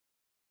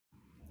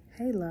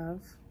Hey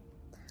love,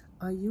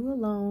 are you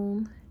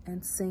alone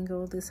and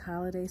single this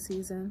holiday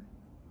season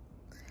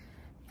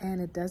and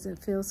it doesn't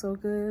feel so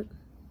good?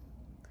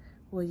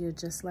 Well, you're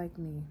just like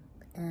me,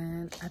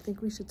 and I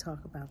think we should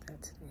talk about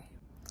that today.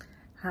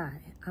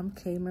 Hi, I'm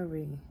Kay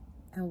Marie,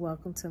 and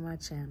welcome to my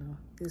channel.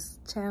 This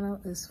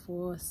channel is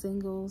for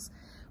singles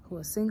who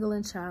are single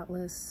and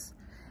childless,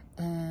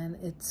 and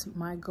it's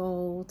my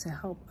goal to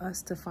help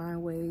us to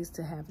find ways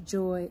to have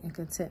joy and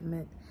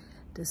contentment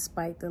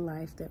despite the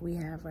life that we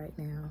have right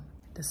now,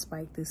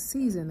 despite this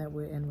season that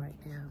we're in right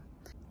now.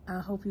 I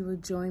hope you will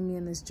join me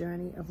in this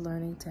journey of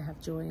learning to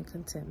have joy and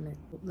contentment.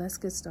 Let's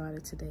get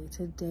started today.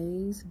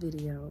 Today's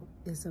video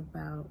is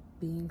about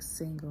being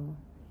single,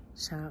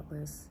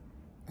 childless,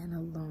 and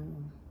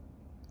alone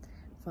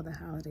for the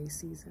holiday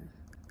season.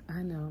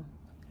 I know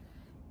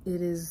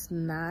it is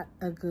not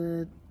a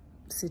good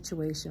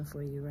situation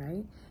for you,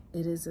 right?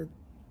 It is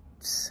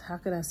how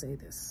could I say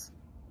this?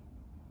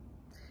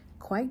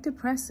 Quite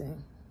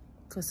depressing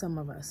for some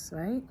of us,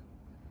 right?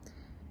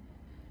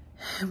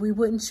 We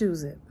wouldn't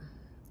choose it.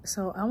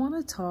 So I want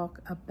to talk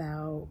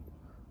about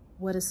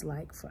what it's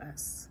like for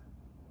us.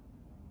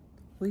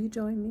 Will you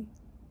join me?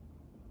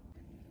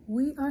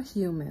 We are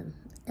human,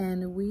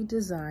 and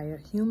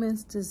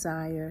humans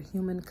desire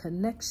human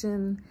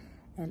connection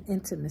and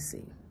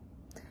intimacy.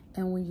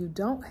 And when you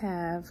don't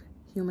have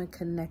human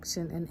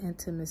connection and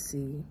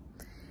intimacy,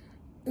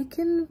 it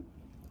can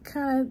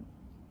kind of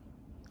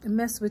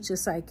mess with your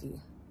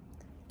psyche.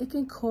 It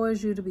can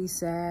cause you to be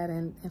sad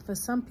and for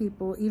some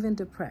people, even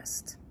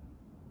depressed.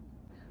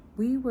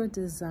 We were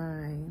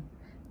designed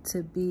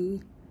to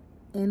be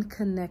in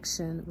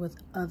connection with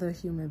other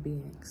human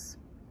beings.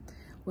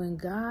 When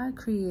God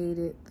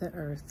created the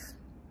earth,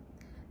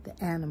 the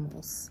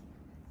animals,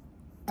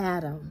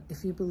 Adam,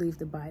 if you believe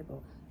the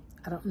Bible,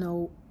 I don't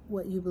know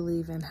what you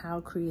believe in how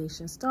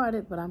creation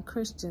started, but I'm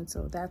Christian,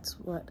 so that's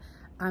what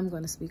I'm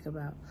going to speak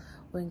about.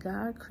 When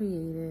God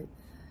created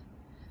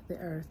the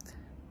earth,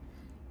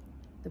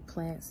 the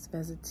plants,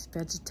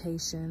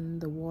 vegetation,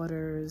 the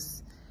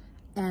waters,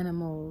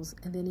 animals,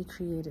 and then he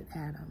created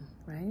Adam,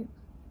 right?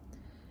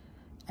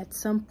 At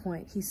some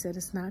point, he said,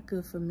 it's not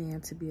good for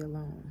man to be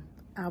alone.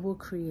 I will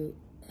create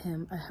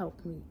him a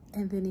helpmeet.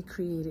 And then he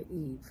created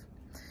Eve.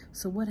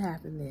 So what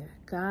happened there?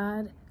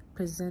 God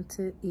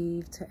presented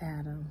Eve to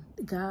Adam.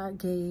 God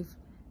gave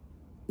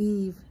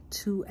Eve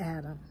to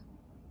Adam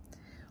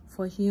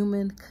for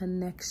human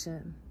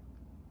connection,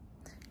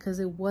 because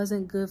it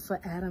wasn't good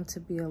for Adam to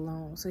be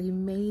alone. So he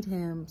made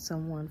him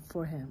someone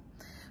for him.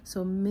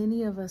 So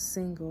many of us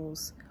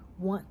singles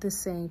want the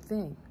same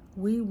thing.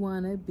 We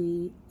want to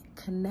be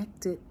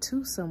connected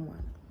to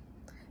someone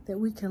that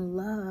we can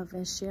love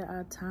and share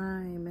our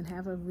time and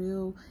have a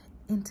real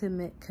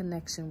intimate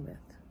connection with.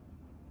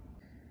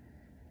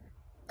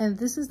 And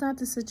this is not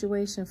the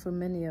situation for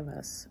many of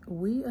us.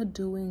 We are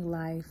doing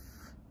life,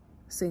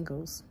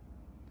 singles,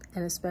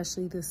 and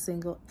especially the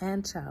single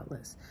and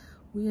childless.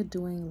 We are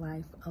doing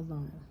life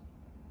alone.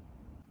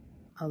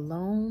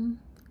 Alone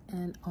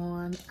and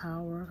on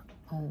our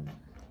own.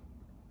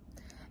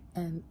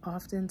 And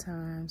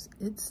oftentimes,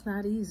 it's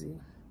not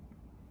easy.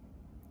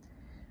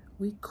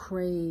 We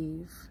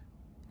crave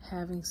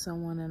having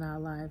someone in our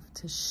life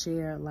to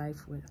share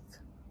life with.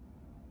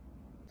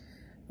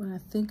 When I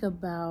think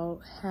about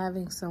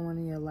having someone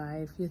in your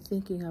life, you're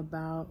thinking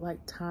about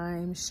like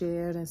time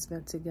shared and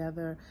spent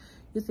together.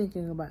 You're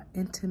thinking about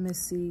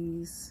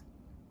intimacies.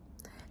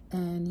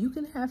 And you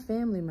can have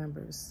family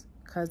members,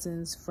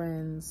 cousins,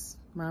 friends,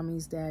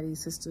 mommies,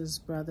 daddies, sisters,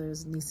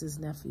 brothers, nieces,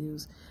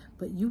 nephews,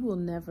 but you will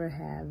never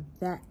have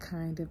that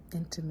kind of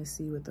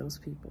intimacy with those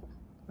people,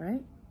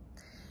 right?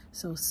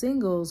 So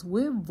singles,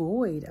 we're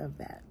void of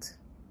that.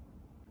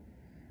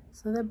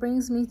 So that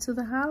brings me to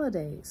the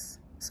holidays.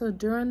 So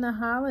during the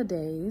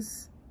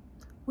holidays,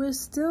 we're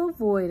still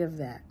void of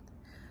that.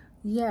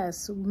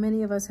 Yes,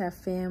 many of us have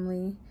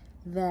family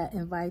that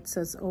invites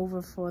us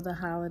over for the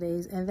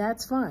holidays, and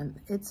that's fun.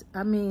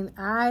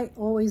 I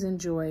always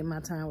enjoy my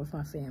time with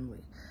my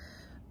family.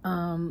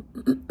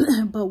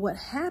 But what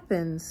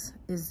happens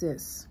is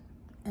this,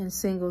 and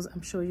singles,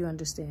 I'm sure you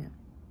understand.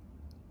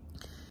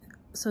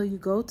 So you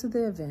go to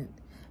the event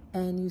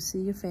and you see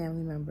your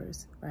family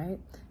members, right?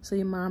 So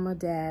your mom or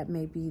dad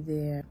may be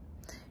there.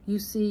 You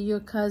see your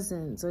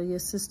cousins or your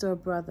sister or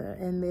brother,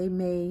 and they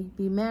may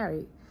be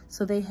married.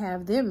 So they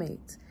have their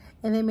mates.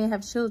 And they may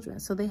have children.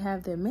 So they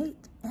have their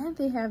mate and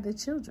they have their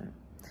children.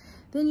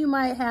 Then you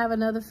might have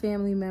another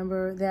family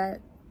member that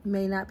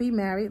may not be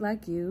married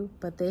like you,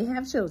 but they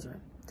have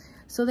children.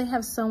 So they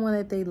have someone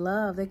that they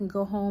love, they can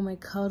go home and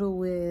cuddle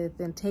with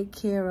and take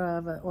care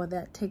of, or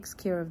that takes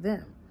care of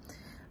them.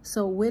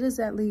 So where does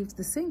that leave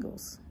the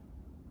singles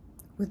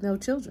with no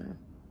children?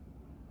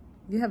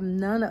 You have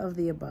none of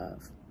the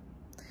above.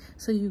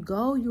 So you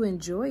go, you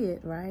enjoy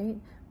it, right?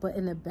 But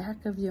in the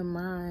back of your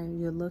mind,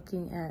 you're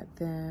looking at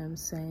them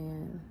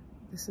saying,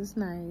 this is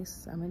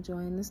nice, I'm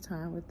enjoying this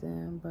time with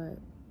them, but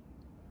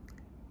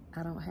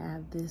I don't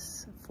have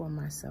this for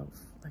myself.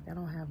 Like, I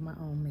don't have my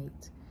own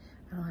mate.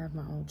 I don't have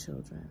my own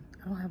children.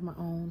 I don't have my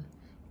own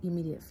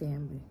immediate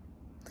family.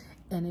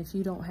 And if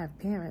you don't have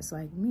parents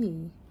like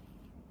me,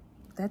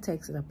 that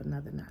takes it up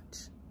another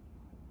notch.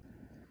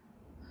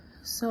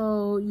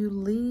 So you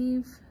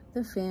leave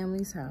the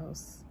family's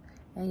house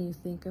and you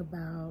think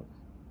about,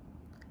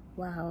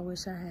 wow, I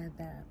wish I had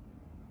that.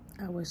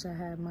 I wish I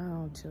had my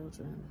own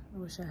children. I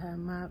wish I had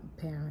my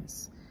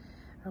parents.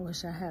 I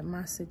wish I had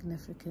my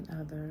significant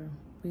other.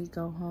 We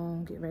go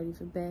home, get ready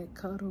for bed,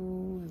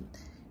 cuddle, and,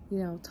 you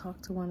know,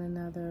 talk to one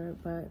another,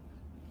 but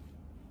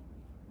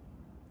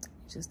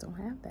you just don't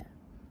have that.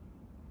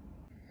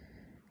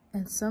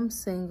 And some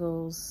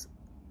singles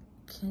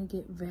can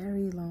get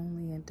very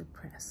lonely and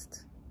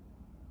depressed.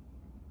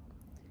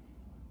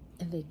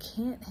 And they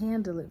can't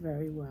handle it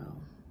very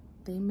well.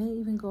 They may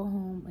even go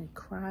home and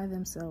cry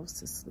themselves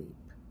to sleep.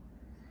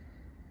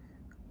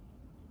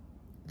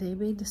 They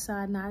may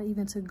decide not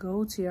even to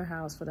go to your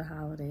house for the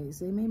holidays.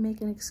 They may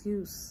make an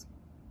excuse.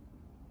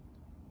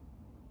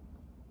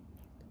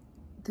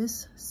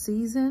 This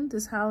season,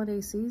 this holiday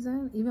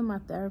season, even my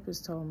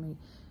therapist told me,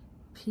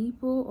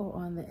 people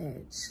are on the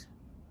edge.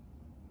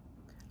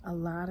 A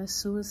lot of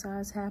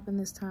suicides happen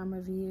this time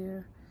of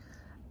year.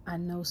 I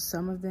know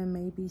some of them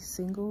may be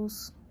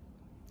singles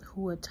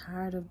who are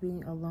tired of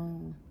being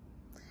alone.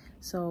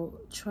 So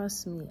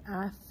trust me,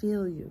 I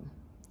feel you.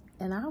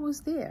 And I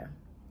was there.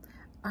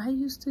 I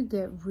used to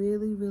get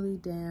really, really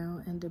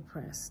down and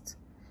depressed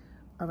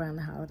around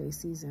the holiday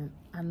season.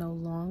 I no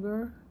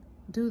longer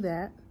do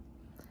that.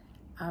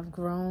 I've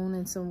grown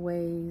in some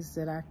ways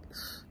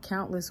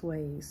countless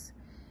ways.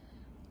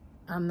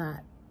 I'm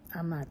not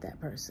that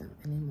person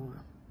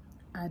anymore.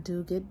 I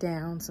do get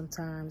down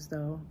sometimes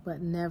though,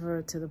 but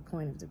never to the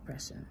point of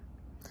depression.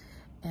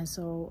 And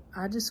so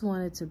I just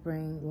wanted to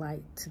bring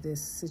light to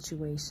this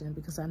situation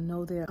because I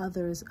know there are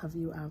others of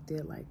you out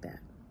there like that.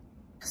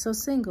 So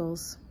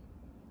singles,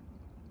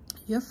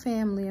 your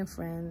family and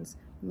friends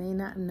may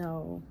not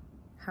know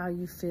how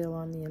you feel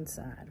on the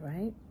inside,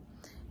 right?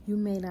 You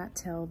may not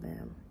tell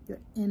them your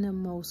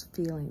innermost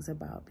feelings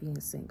about being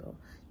single.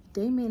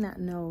 They may not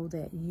know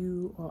that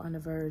you are on the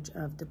verge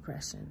of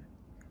depression.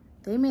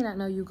 They may not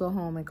know you go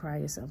home and cry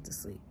yourself to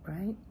sleep,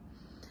 right?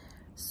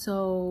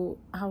 So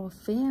our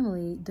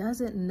family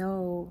doesn't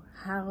know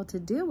how to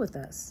deal with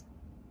us.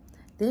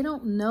 They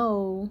don't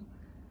know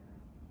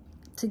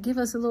to give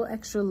us a little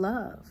extra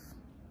love.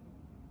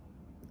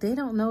 They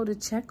don't know to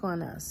check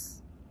on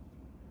us.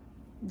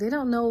 They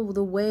don't know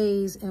the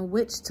ways in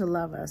which to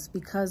love us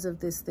because of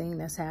this thing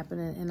that's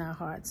happening in our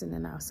hearts and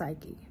in our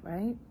psyche,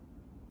 right?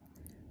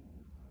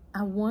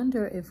 I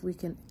wonder if we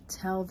can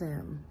tell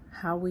them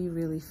how we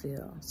really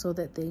feel so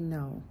that they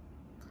know.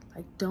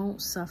 Like,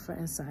 don't suffer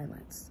in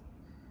silence.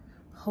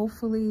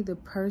 Hopefully the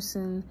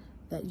person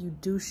that you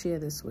do share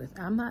this with,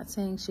 I'm not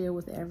saying share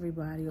with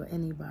everybody or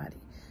anybody,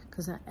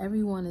 because not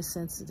everyone is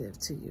sensitive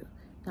to you.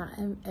 Not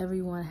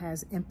everyone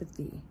has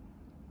empathy.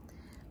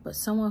 But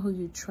someone who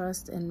you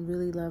trust and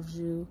really loves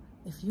you,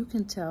 if you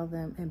can tell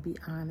them and be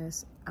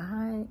honest,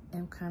 I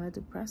am kind of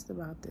depressed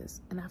about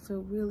this and I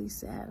feel really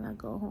sad and I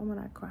go home and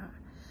I cry.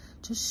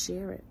 Just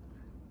share it.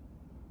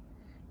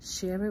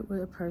 Share it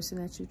with a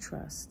person that you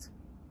trust.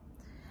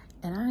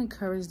 And I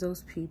encourage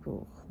those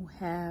people who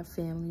have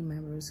family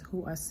members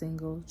who are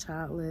single,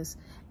 childless,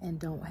 and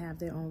don't have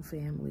their own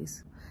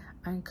families.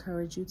 I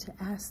encourage you to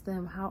ask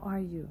them, how are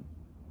you?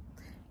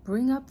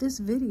 Bring up this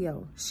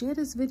video. Share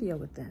this video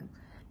with them.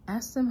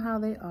 Ask them how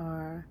they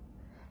are.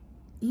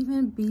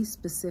 Even be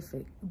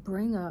specific.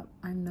 Bring up,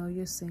 I know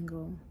you're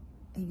single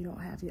and you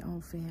don't have your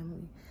own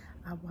family.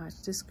 I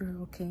watched this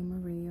girl, K.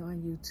 Marie,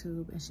 on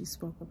YouTube, and she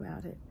spoke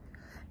about it.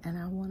 And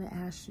I want to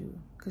ask you,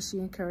 because she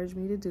encouraged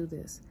me to do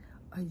this,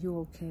 are you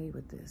okay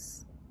with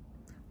this?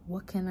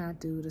 What can I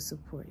do to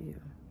support you?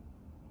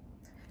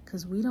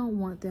 Because we don't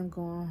want them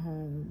going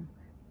home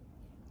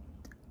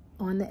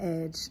on the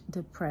edge,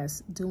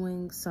 depressed,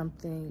 doing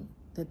something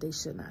that they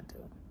should not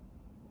do,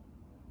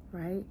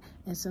 right?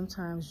 And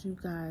sometimes you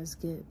guys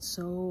get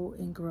so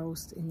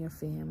engrossed in your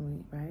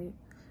family, right?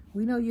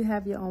 We know you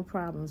have your own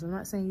problems. I'm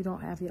not saying you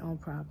don't have your own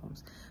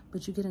problems,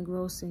 but you get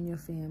engrossed in your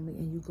family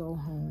and you go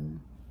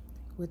home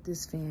with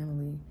this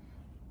family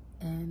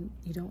and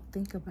you don't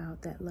think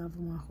about that loved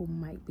one who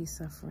might be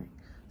suffering.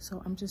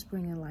 So I'm just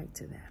bringing light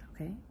to that,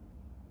 okay?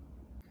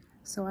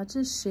 So I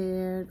just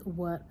shared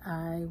what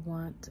I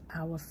want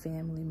our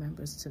family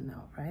members to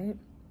know, right?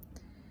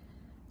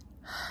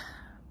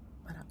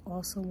 But I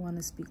also want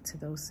to speak to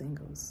those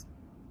singles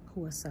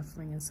who are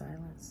suffering in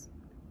silence.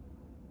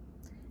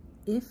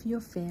 If your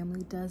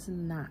family does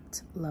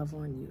not love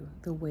on you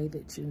the way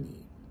that you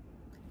need,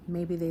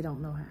 maybe they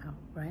don't know how,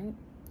 right?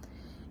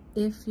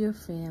 If your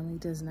family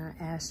does not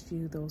ask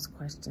you those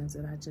questions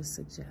that I just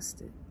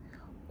suggested,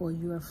 or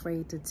you're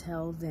afraid to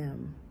tell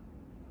them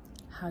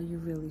how you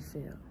really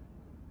feel,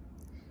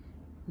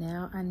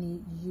 now I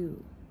need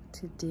you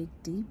to dig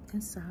deep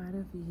inside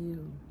of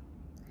you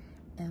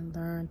and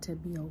learn to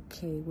be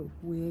okay with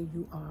where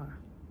you are,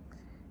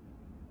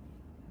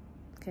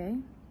 okay?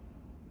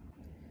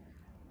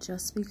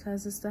 Just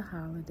because it's the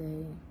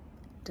holiday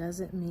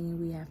doesn't mean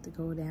we have to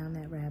go down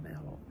that rabbit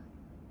hole,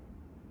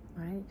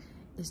 right?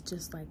 It's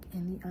just like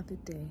any other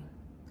day.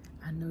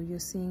 I know you're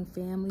seeing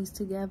families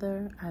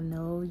together. I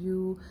know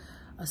you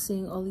are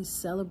seeing all these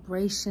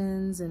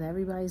celebrations and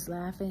everybody's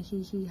laughing,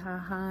 hee hee ha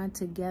ha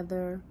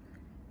together.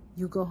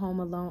 You go home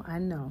alone. I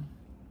know.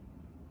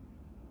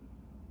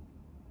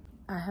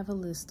 I have a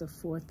list of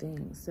 4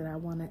 things that I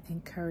want to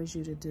encourage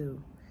you to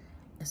do,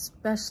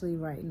 especially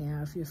right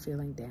now if you're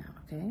feeling down,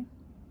 okay?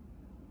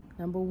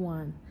 Number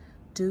 1,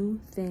 do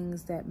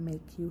things that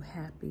make you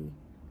happy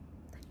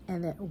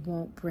and that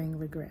won't bring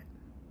regret.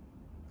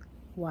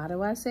 Why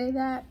do I say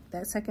that?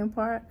 That second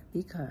part?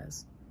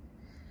 Because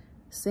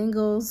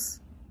singles,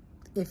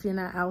 if you're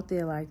not out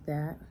there like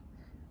that,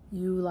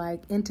 you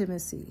like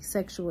intimacy,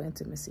 sexual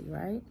intimacy,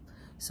 right?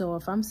 So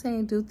if I'm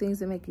saying do things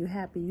that make you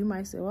happy, you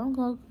might say,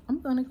 well,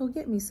 I'm gonna go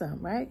get me some,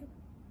 right?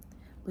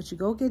 But you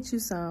go get you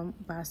some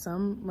by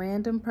some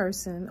random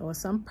person or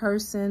some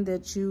person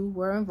that you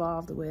were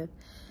involved with,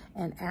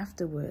 and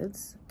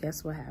afterwards,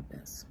 guess what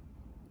happens?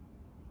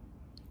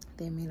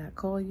 They may not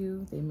call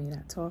you, they may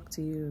not talk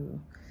to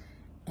you,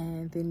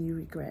 and then you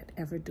regret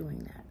ever doing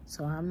that.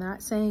 So I'm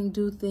not saying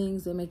do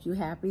things that make you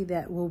happy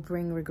that will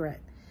bring regret.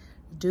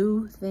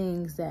 Do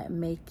things that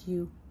make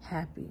you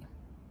happy,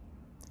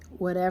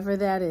 whatever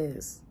that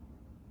is,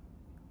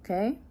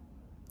 okay?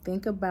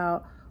 Think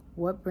about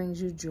what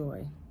brings you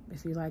joy.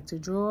 If you like to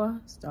draw,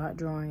 start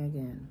drawing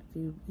again. If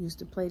you used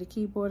to play the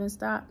keyboard and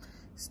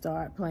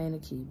start playing the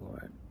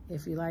keyboard.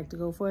 If you like to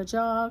go for a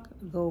jog,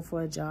 go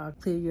for a jog.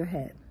 Clear your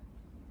head.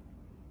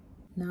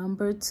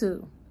 Number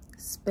 2,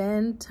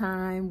 spend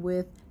time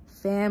with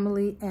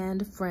family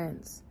and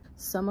friends.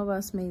 Some of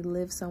us may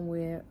live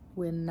somewhere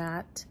we're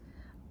not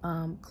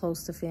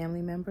close to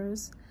family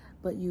members,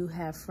 but you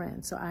have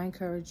friends. So I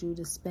encourage you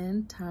to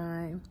spend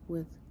time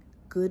with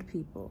good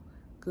people,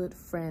 good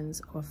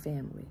friends or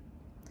family.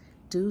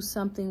 Do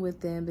something with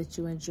them that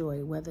you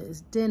enjoy, whether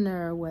it's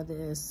dinner, whether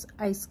it's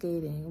ice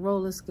skating,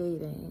 roller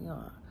skating,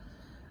 or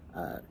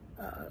a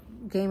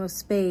game of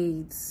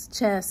spades,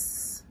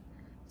 chess,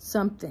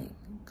 something.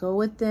 Go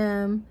with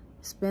them,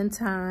 spend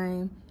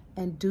time,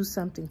 and do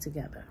something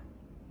together,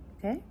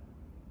 okay?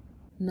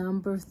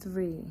 Number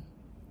 3,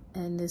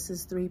 and this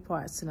is 3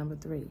 parts to number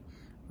 3.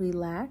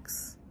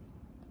 Relax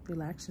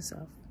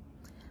yourself.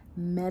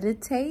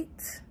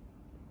 Meditate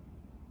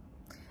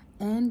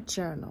and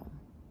journal.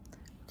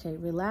 Okay,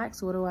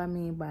 relax, what do I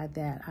mean by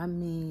that? I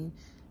mean,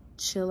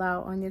 chill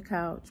out on your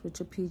couch with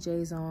your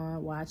PJs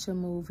on, watch a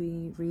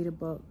movie, read a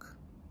book,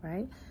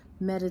 right?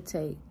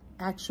 Meditate,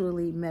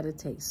 actually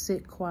meditate.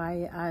 Sit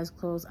quiet, eyes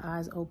closed,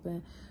 eyes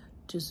open.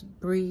 Just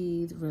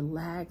breathe,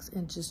 relax,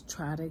 and just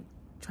try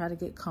to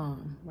get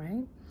calm,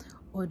 right?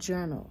 Or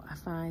journal. I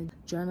find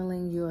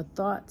journaling your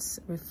thoughts,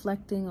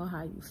 reflecting on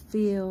how you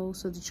feel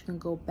so that you can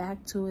go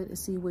back to it and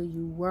see where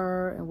you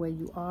were and where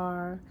you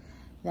are.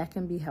 That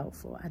can be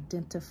helpful.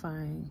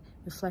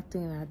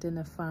 Reflecting and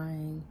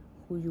identifying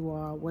who you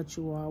are, what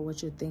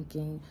you're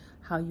thinking,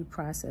 how you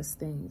process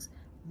things.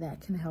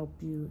 That can help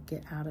you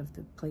get out of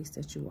the place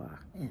that you are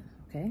in,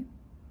 okay?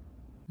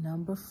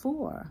 Number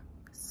 4,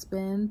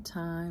 spend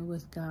time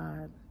with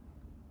God.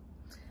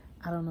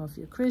 I don't know if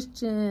you're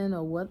Christian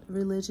or what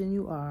religion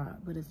you are,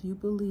 but if you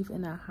believe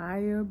in a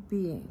higher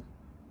being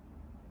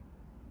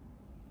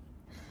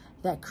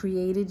that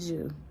created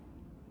you,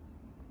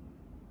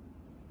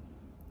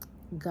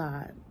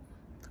 God,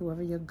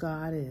 whoever your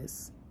God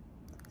is,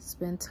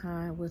 spend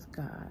time with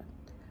God.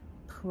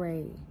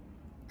 Pray.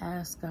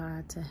 Ask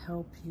God to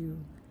help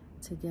you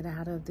to get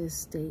out of this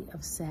state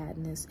of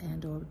sadness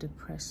and or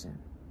depression,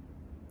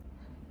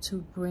 to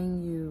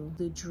bring you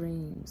the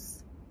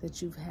dreams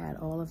that you've had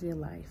all of your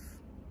life,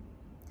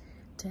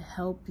 to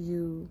help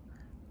you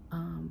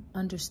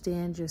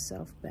understand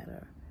yourself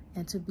better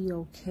and to be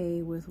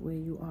okay with where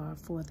you are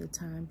for the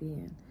time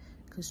being.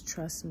 Because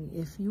trust me,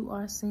 if you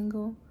are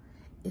single,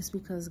 it's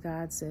because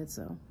God said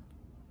so.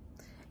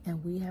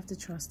 And we have to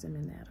trust him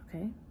in that,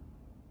 okay?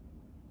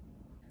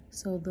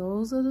 So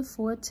those are the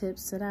 4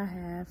 tips that I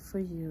have for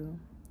you.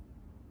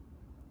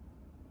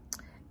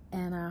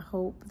 And I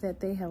hope that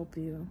they help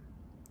you.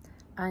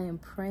 I am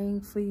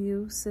praying for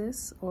you,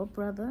 sis or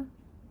brother.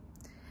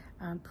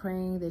 I'm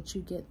praying that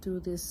you get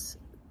through this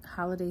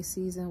holiday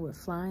season with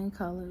flying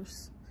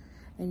colors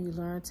and you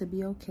learn to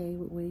be okay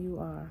with where you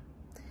are.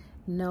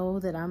 Know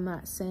that I'm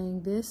not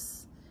saying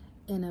this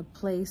in a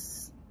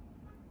place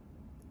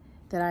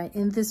that I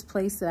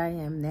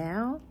am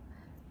now.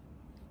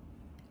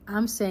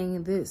 I'm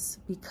saying this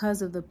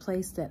because of the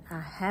place that I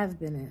have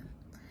been in.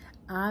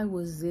 I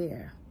was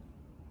there,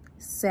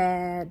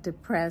 sad,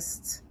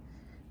 depressed,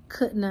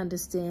 couldn't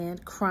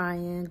understand,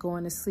 crying,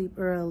 going to sleep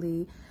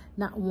early,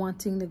 not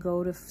wanting to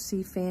go to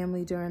see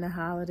family during the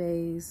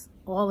holidays,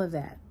 all of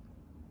that.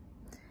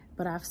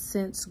 But I've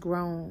since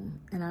grown,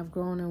 and I've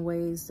grown in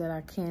ways that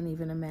I can't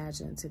even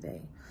imagine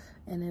today.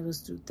 And it was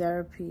through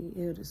therapy,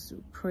 it was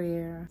through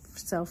prayer,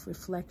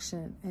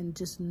 self-reflection, and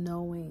just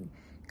knowing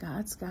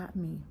God's got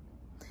me.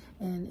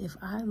 And if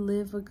I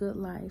live a good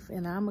life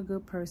and I'm a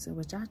good person,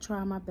 which I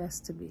try my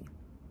best to be,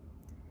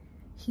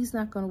 he's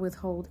not going to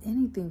withhold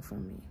anything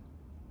from me.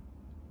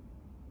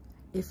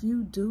 If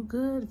you do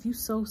good, if you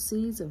sow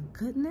seeds of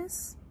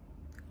goodness,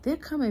 they're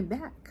coming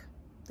back.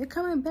 They're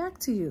coming back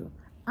to you.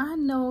 I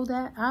know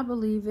that, I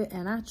believe it,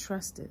 and I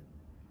trust it.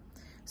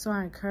 So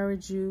I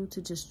encourage you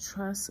to just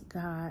trust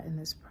God in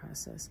this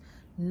process.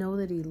 Know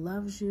that he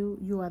loves you.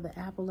 You are the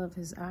apple of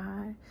his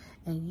eye,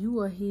 and you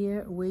are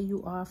here where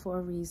you are for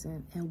a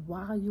reason. And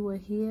while you are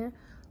here,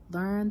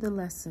 learn the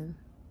lesson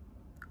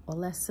or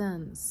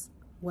lessons,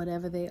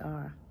 whatever they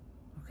are,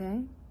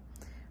 okay?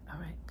 All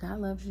right, God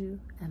loves you,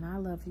 and I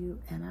love you,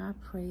 and I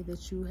pray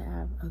that you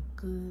have a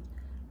good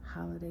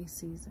holiday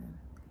season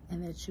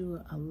and that you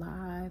are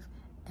alive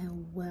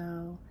and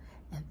well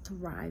and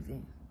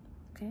thriving,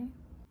 okay?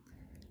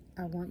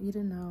 I want you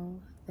to know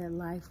that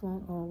life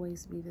won't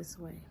always be this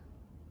way.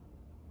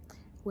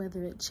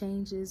 Whether it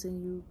changes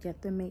and you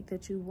get the mate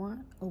that you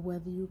want, or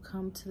whether you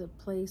come to the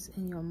place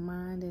in your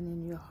mind and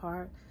in your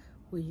heart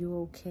where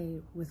you're okay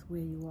with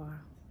where you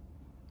are,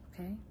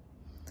 okay?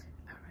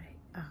 All right,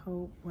 I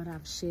hope what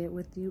I've shared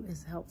with you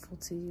is helpful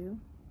to you,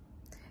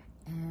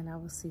 and I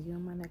will see you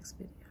in my next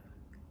video.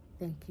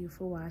 Thank you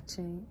for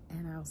watching,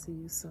 and I'll see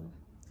you soon.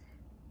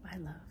 Bye,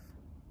 love.